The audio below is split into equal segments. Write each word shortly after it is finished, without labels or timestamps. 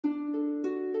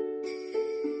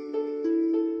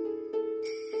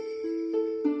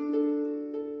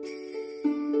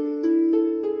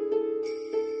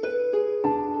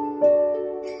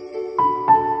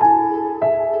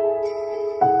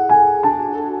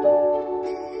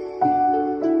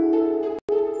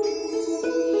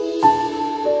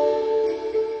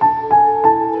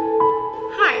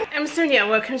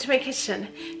welcome to my kitchen.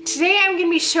 Today I'm going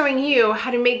to be showing you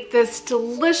how to make this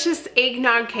delicious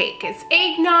eggnog cake. It's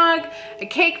eggnog, a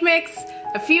cake mix,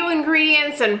 a few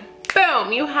ingredients, and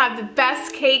boom, you have the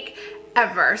best cake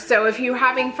ever. So if you're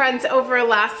having friends over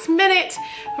last minute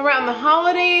around the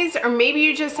holidays, or maybe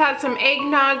you just had some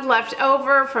eggnog left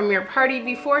over from your party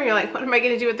before and you're like, what am I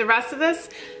going to do with the rest of this?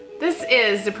 This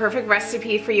is the perfect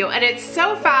recipe for you, and it's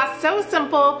so fast, so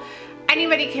simple,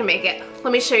 anybody can make it.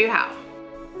 Let me show you how.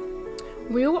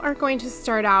 We are going to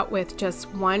start out with just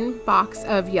one box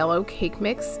of yellow cake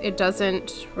mix. It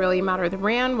doesn't really matter the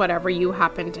brand, whatever you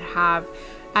happen to have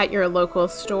at your local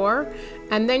store.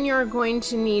 And then you're going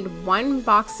to need one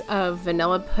box of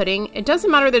vanilla pudding. It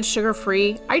doesn't matter that it's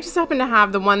sugar-free. I just happen to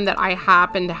have the one that I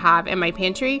happen to have in my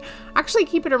pantry. I actually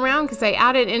keep it around because I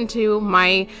add it into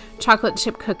my chocolate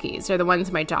chip cookies, or the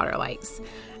ones my daughter likes.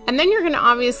 And then you're going to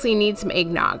obviously need some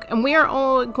eggnog. And we are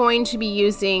all going to be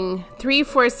using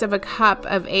 3/4 of a cup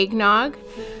of eggnog.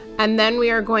 And then we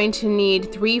are going to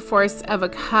need 3/4 of a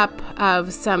cup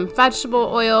of some vegetable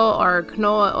oil or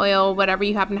canola oil, whatever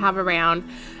you happen to have around.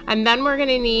 And then we're going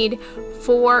to need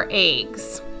 4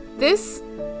 eggs. This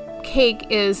cake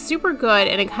is super good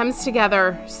and it comes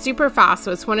together super fast.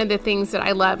 So it's one of the things that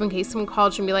I love in case someone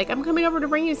calls you and be like, I'm coming over to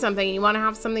bring you something and you want to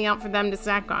have something out for them to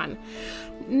snack on.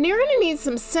 You're going to need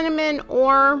some cinnamon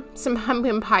or some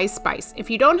pumpkin pie spice.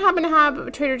 If you don't happen to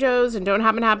have Trader Joe's and don't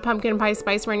happen to have pumpkin pie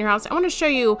spice around your house, I want to show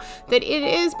you that it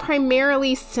is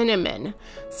primarily cinnamon.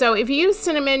 So if you use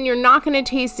cinnamon, you're not going to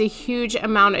taste a huge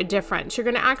amount of difference. You're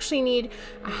going to actually need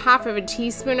 1/2 of a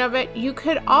teaspoon of it. You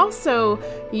could also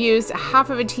use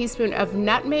 1/2 of a teaspoon of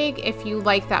nutmeg if you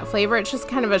like that flavor. It's just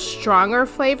kind of a stronger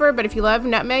flavor, but if you love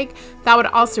nutmeg, that would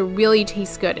also really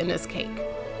taste good in this cake.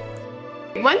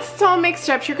 Once it's all mixed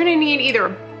up, you're gonna need either a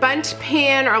bundt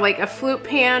pan or like a flute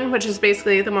pan, which is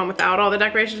basically the one without all the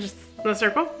decorations, just in a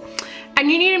circle.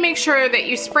 And you need to make sure that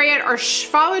you spray it or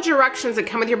follow directions that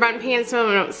come with your bundt pan. Some of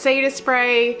them don't say to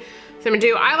spray, some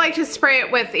do. I like to spray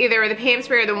it with either the pan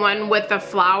spray or the one with the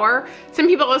flour. Some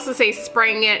people also say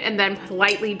spraying it and then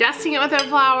lightly dusting it with the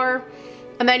flour.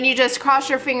 And then you just cross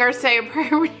your fingers, say a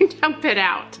prayer when you dump it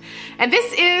out. And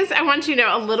this is, I want you to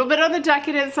know, a little bit on the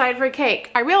decadent side for cake.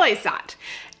 I realize that.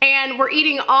 And we're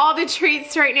eating all the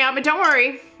treats right now, but don't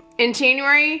worry. In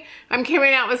January, I'm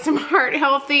coming out with some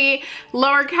heart-healthy,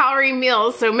 lower-calorie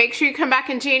meals. So make sure you come back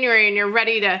in January and you're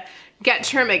ready to get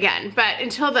trim again. But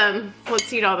until then,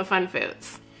 let's eat all the fun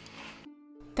foods.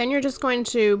 Then you're just going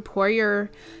to pour your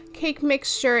cake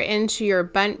mixture into your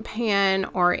bundt pan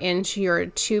or into your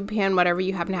tube pan, whatever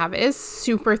you happen to have. It is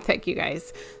super thick, you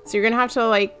guys. So you're gonna have to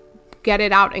like get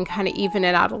it out and kind of even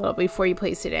it out a little before you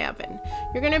place it in the oven.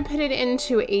 You're gonna put it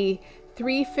into a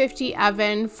 350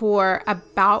 oven for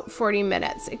about 40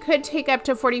 minutes. It could take up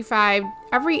to 45.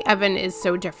 Every oven is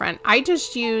so different. I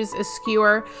just use a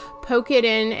skewer, poke it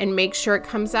in and make sure it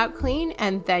comes out clean,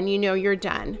 and then you know you're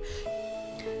done.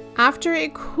 After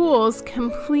it cools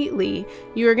completely,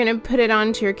 you're gonna put it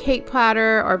onto your cake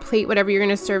platter or plate, whatever you're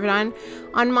gonna serve it on.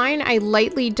 On mine, I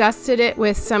lightly dusted it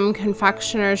with some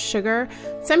confectioner's sugar.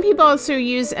 Some people also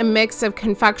use a mix of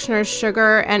confectioner's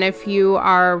sugar, and if you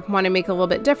want to make it a little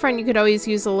bit different, you could always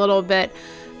use a little bit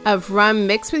of rum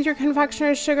mixed with your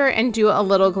confectioner's sugar and do a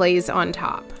little glaze on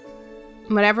top.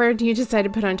 Whatever you decide to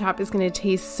put on top is going to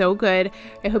taste so good.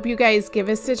 I hope you guys give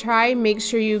us a try. Make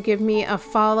sure you give me a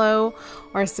follow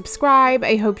or subscribe.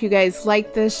 I hope you guys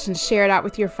like this and share it out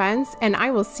with your friends, and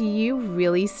I will see you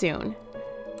really soon.